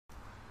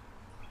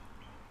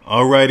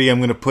Alrighty, I'm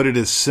going to put it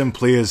as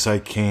simply as I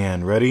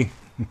can. Ready?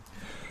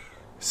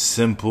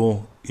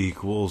 Simple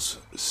equals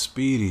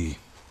speedy.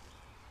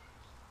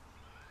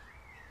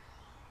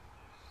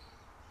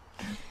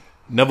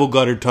 Neville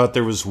Goddard taught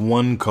there was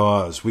one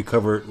cause. We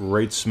cover it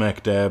right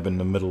smack dab in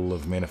the middle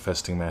of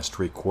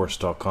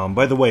ManifestingMasteryCourse.com.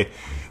 By the way,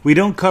 we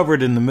don't cover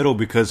it in the middle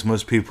because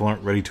most people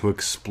aren't ready to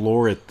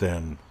explore it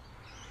then.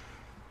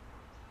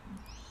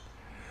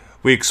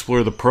 We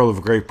explore the pearl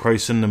of great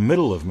price in the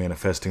middle of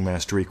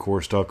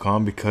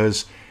ManifestingMasteryCourse.com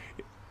because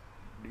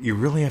you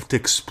really have to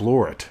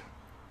explore it,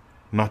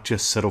 not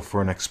just settle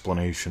for an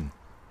explanation.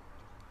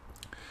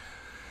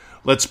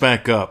 Let's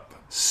back up.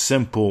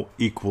 Simple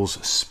equals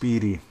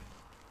speedy.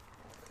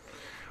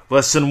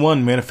 Lesson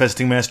 1,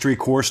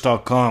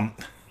 ManifestingMasteryCourse.com.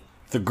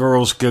 The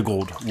girls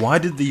giggled. Why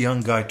did the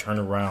young guy turn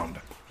around?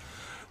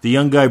 The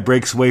young guy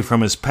breaks away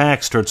from his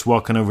pack, starts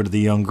walking over to the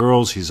young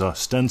girls. He's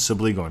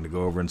ostensibly going to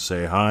go over and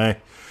say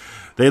hi.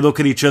 They look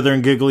at each other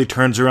and giggle. He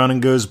turns around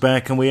and goes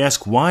back, and we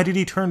ask, why did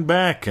he turn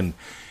back? And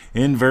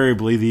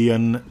invariably,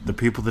 the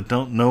people that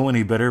don't know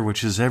any better,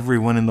 which is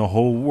everyone in the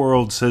whole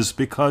world, says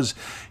because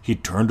he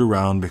turned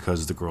around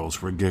because the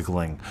girls were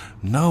giggling.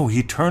 No,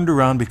 he turned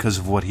around because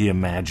of what he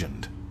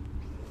imagined.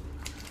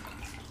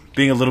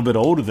 Being a little bit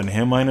older than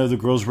him, I know the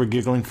girls were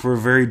giggling for a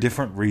very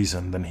different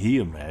reason than he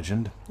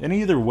imagined. And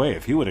either way,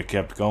 if he would have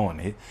kept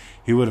going,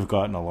 he would have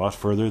gotten a lot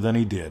further than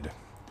he did.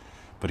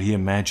 But he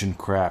imagined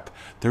crap.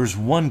 There's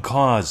one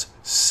cause.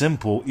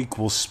 Simple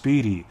equals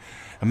speedy.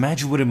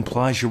 Imagine what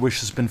implies your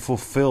wish has been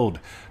fulfilled.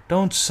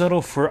 Don't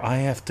settle for I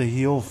have to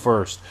heal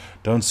first.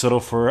 Don't settle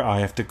for I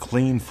have to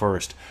clean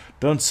first.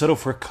 Don't settle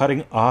for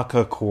cutting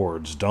Aka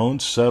cords.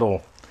 Don't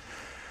settle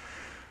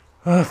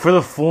for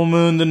the full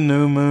moon, the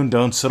new moon.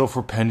 Don't settle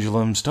for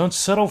pendulums. Don't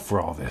settle for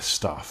all this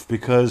stuff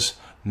because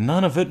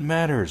none of it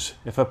matters.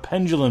 If a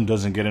pendulum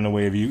doesn't get in the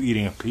way of you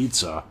eating a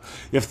pizza,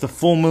 if the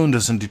full moon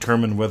doesn't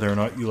determine whether or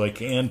not you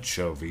like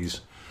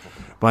anchovies.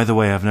 By the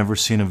way, I've never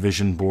seen a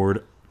vision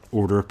board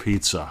order a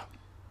pizza.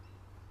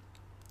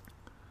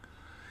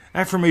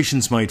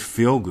 Affirmations might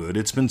feel good.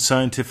 It's been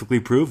scientifically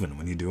proven.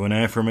 When you do an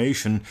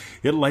affirmation,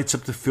 it lights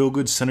up the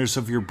feel-good centers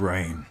of your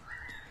brain.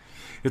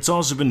 It's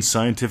also been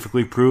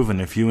scientifically proven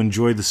if you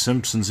enjoy The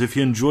Simpsons, if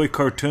you enjoy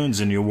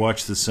cartoons and you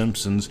watch The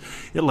Simpsons,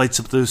 it lights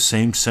up those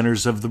same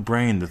centers of the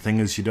brain. The thing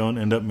is, you don't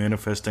end up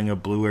manifesting a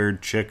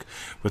blue-haired chick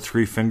with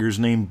 3 fingers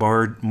named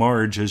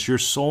Marge as your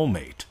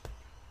soulmate.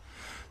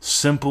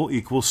 Simple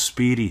equals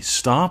speedy.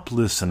 Stop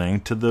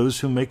listening to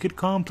those who make it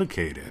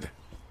complicated.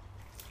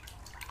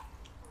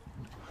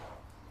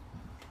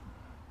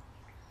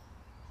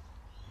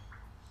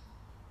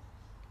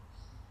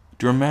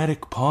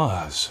 Dramatic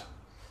pause.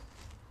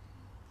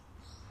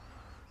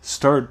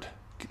 Start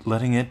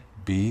letting it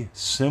be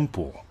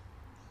simple.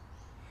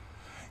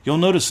 You'll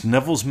notice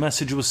Neville's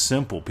message was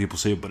simple. People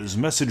say, but his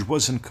message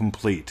wasn't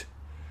complete.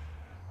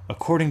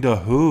 According to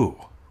who?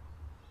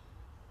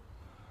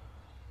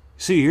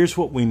 See, here's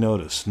what we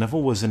notice.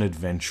 Neville was an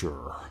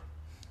adventurer.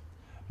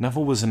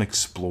 Neville was an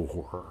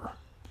explorer.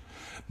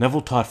 Neville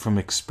taught from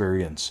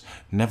experience.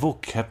 Neville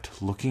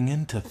kept looking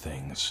into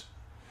things.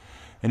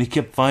 And he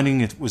kept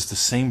finding it was the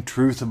same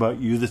truth about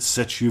you that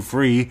sets you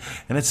free,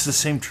 and it's the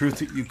same truth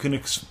that you can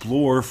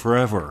explore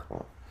forever.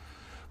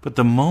 But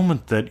the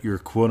moment that your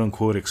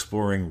quote-unquote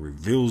exploring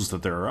reveals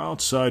that there are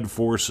outside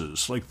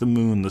forces, like the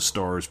moon, the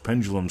stars,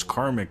 pendulums,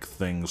 karmic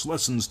things,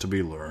 lessons to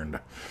be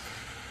learned,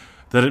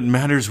 that it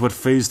matters what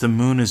phase the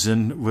moon is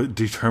in, what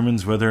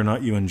determines whether or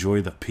not you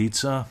enjoy the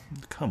pizza?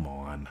 Come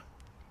on.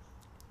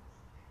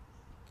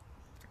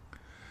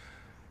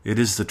 It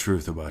is the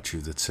truth about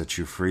you that sets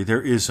you free.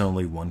 There is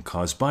only one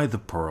cause. Buy the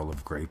pearl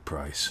of great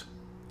price.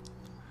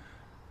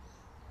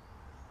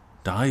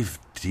 Dive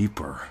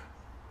deeper.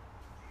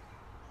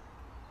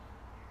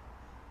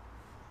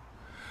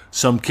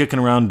 So I'm kicking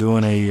around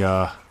doing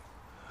a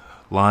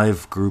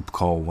live group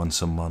call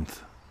once a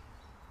month.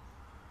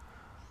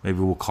 Maybe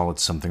we'll call it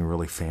something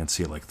really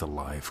fancy like the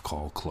Live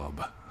Call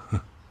Club.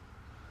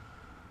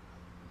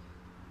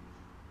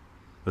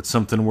 But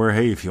something where,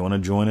 hey, if you want to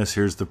join us,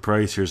 here's the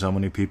price, here's how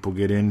many people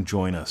get in,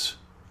 join us.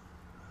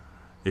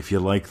 If you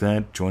like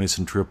that, join us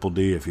in Triple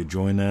D. If you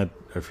join that,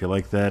 if you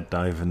like that,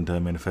 dive into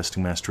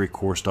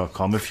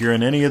ManifestingMasteryCourse.com. If you're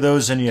in any of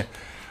those and you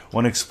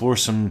want to explore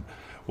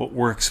what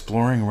we're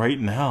exploring right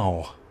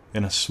now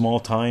in a small,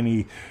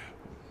 tiny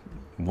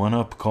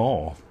one-up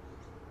call.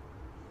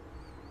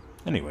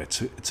 Anyway,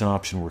 it's an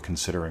option we're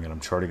considering, and I'm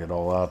charting it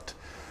all out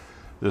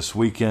this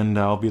weekend.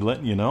 I'll be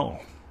letting you know.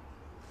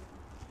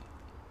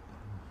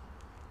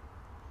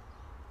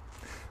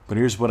 But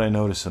here's what I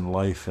notice in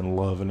life, in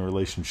love, in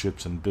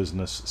relationships, in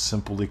business.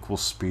 Simple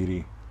equals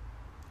speedy.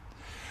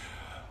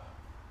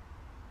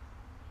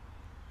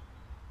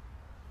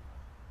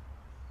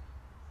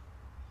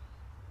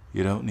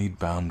 You don't need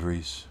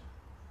boundaries.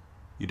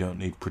 You don't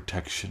need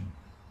protection.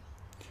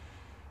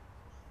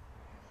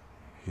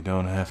 You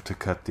don't have to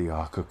cut the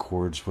Aka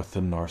cords with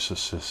the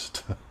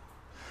narcissist.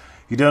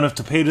 You don't have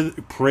to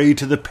pray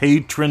to the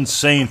patron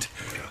saint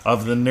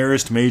of the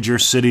nearest major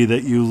city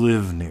that you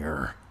live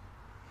near.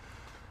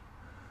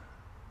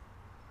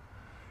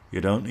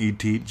 You don't need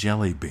to eat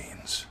jelly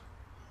beans.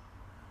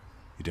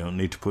 You don't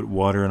need to put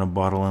water in a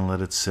bottle and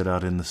let it sit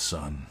out in the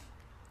sun.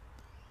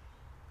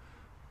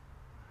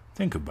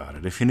 Think about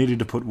it. If you needed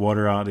to put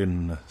water out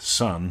in the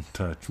sun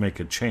to make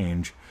a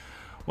change,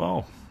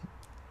 well,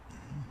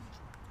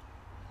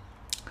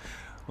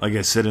 like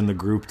I said in the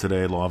group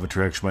today, Law of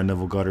Attraction by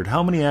Neville Goddard,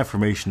 how many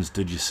affirmations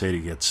did you say to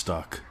get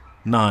stuck?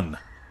 None.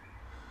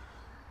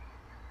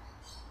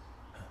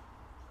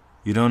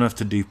 You don't have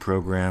to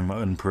deprogram,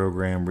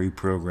 unprogram,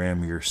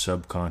 reprogram your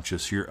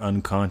subconscious, your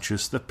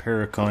unconscious, the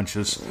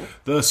paraconscious,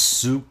 the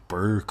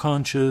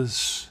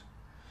superconscious.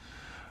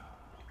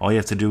 All you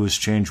have to do is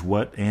change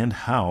what and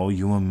how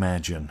you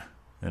imagine.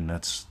 And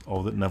that's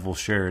all that Neville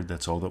shared.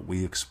 That's all that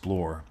we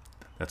explore.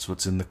 That's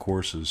what's in the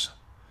courses.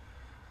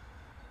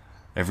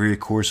 Every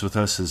course with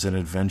us is an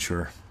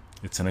adventure.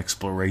 It's an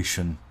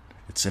exploration.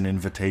 It's an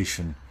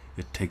invitation.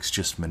 It takes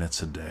just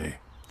minutes a day.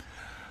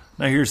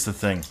 Now here's the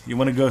thing. You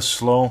want to go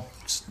slow?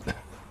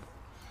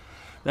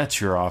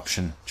 That's your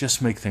option.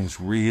 Just make things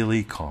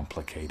really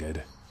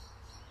complicated.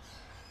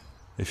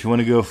 If you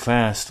want to go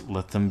fast,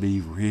 let them be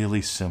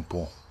really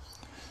simple.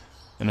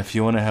 And if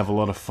you want to have a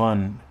lot of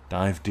fun,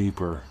 dive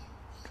deeper.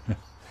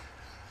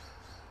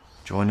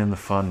 Join in the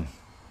fun.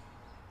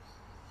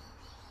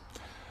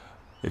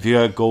 If you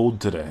got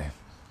gold today.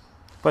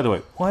 By the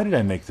way, why did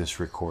I make this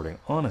recording?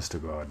 Honest to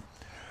God.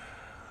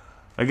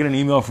 I get an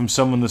email from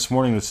someone this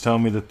morning that's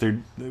telling me that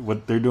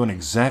they're doing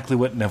exactly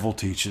what Neville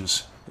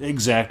teaches.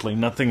 Exactly,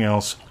 nothing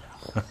else.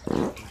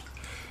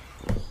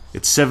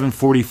 It's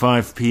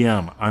 7:45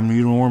 p.m.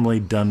 I'm normally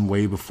done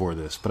way before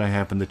this, but I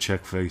happen to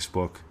check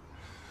Facebook.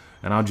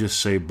 And I'll just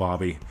say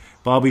Bobby.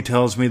 Bobby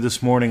tells me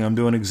this morning I'm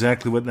doing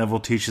exactly what Neville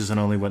teaches and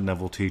only what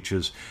Neville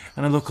teaches.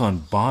 And I look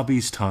on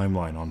Bobby's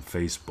timeline on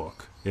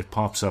Facebook. It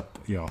pops up,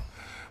 when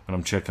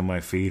I'm checking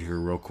my feed here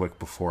real quick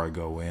before I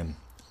go in.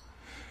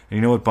 And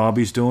you know what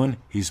Bobby's doing?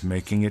 He's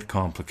making it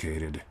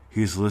complicated.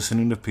 He's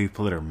listening to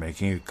people that are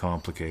making it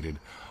complicated.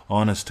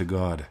 Honest to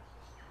God.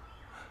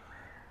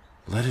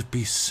 Let it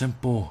be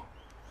simple.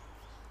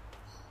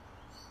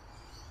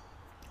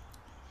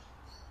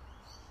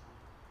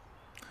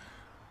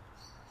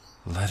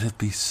 Let it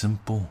be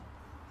simple.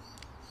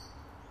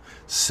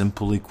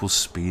 Simple equals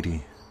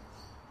speedy.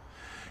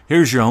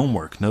 Here's your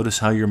homework. Notice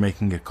how you're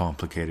making it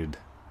complicated.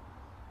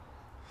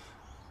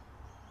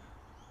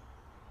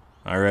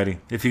 Alrighty.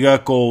 If you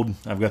got gold,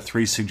 I've got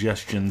 3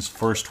 suggestions.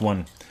 First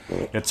one,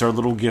 it's our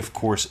little gift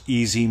course,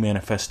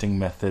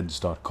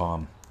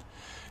 easymanifestingmethods.com.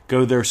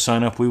 Go there,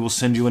 sign up. We will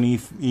send you an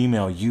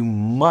email. You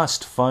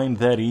must find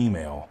that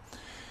email.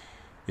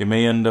 It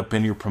may end up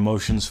in your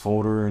promotions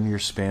folder, in your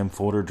spam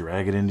folder.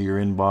 Drag it into your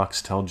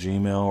inbox. Tell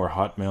Gmail or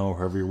Hotmail or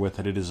whoever you're with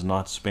it is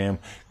not spam.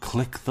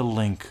 Click the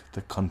link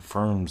that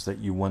confirms that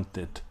you want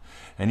it,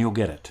 and you'll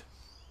get it.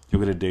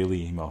 You'll get a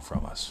daily email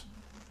from us.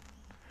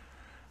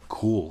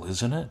 Cool,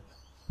 isn't it?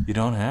 You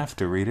don't have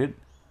to read it,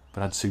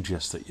 but I'd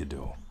suggest that you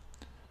do.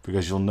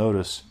 Because you'll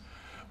notice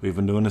we've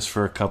been doing this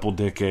for a couple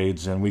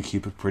decades, and we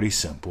keep it pretty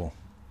simple.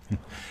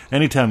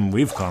 Anytime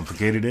we've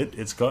complicated it,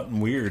 it's gotten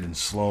weird and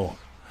slow.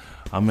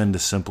 I'm into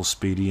simple,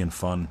 speedy, and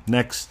fun.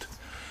 Next,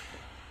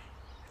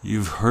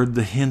 you've heard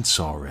the hints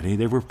already.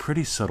 They were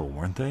pretty subtle,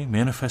 weren't they?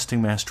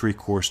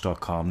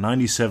 ManifestingMasteryCourse.com,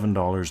 $97,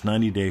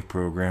 90-day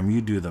program.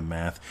 You do the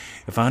math.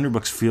 If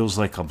 $100 feels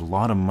like a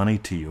lot of money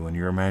to you and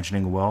you're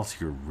imagining wealth,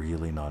 you're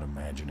really not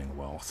imagining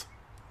wealth.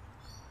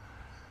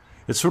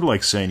 It's sort of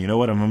like saying, you know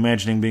what, I'm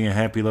imagining being a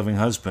happy, loving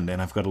husband,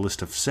 and I've got a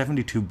list of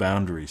 72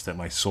 boundaries that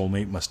my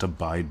soulmate must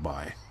abide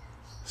by.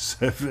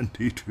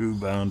 72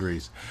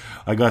 boundaries.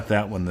 I got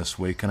that one this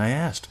week, and I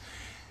asked,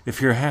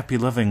 if you're happy,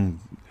 loving,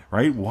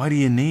 right, why do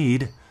you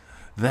need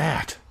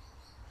that?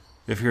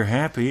 If you're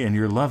happy and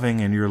you're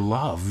loving and you're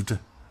loved,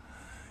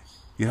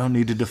 you don't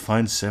need to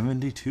define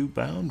 72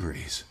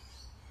 boundaries.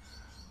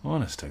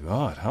 Honest to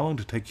God, how long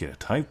did it take you to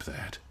type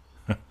that?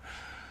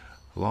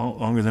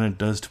 Longer than it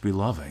does to be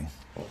loving.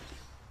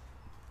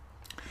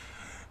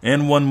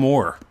 And one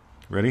more.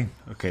 Ready?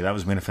 Okay, that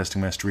was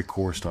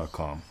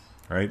ManifestingMasteryCourse.com.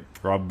 Right?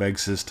 Rob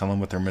Beggs says, tell them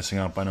what they're missing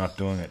out by not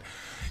doing it.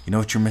 You know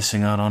what you're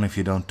missing out on if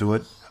you don't do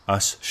it?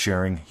 Us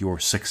sharing your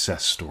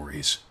success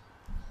stories.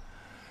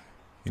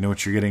 You know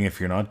what you're getting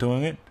if you're not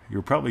doing it?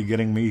 You're probably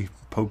getting me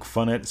poke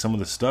fun at some of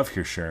the stuff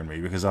you're sharing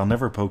me, because I'll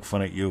never poke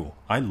fun at you.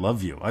 I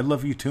love you. I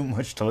love you too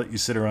much to let you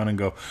sit around and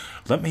go,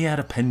 let me add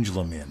a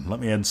pendulum in.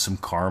 Let me add some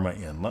karma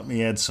in. Let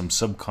me add some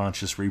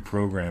subconscious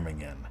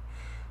reprogramming in.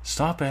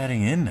 Stop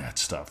adding in that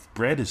stuff.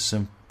 Bread is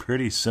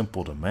pretty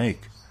simple to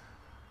make.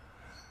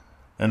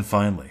 And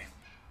finally,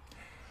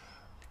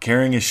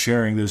 caring is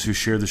sharing. Those who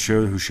share the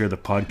show, who share the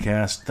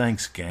podcast,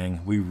 thanks,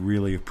 gang. We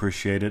really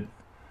appreciate it.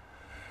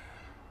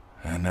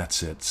 And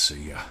that's it.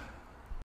 See ya.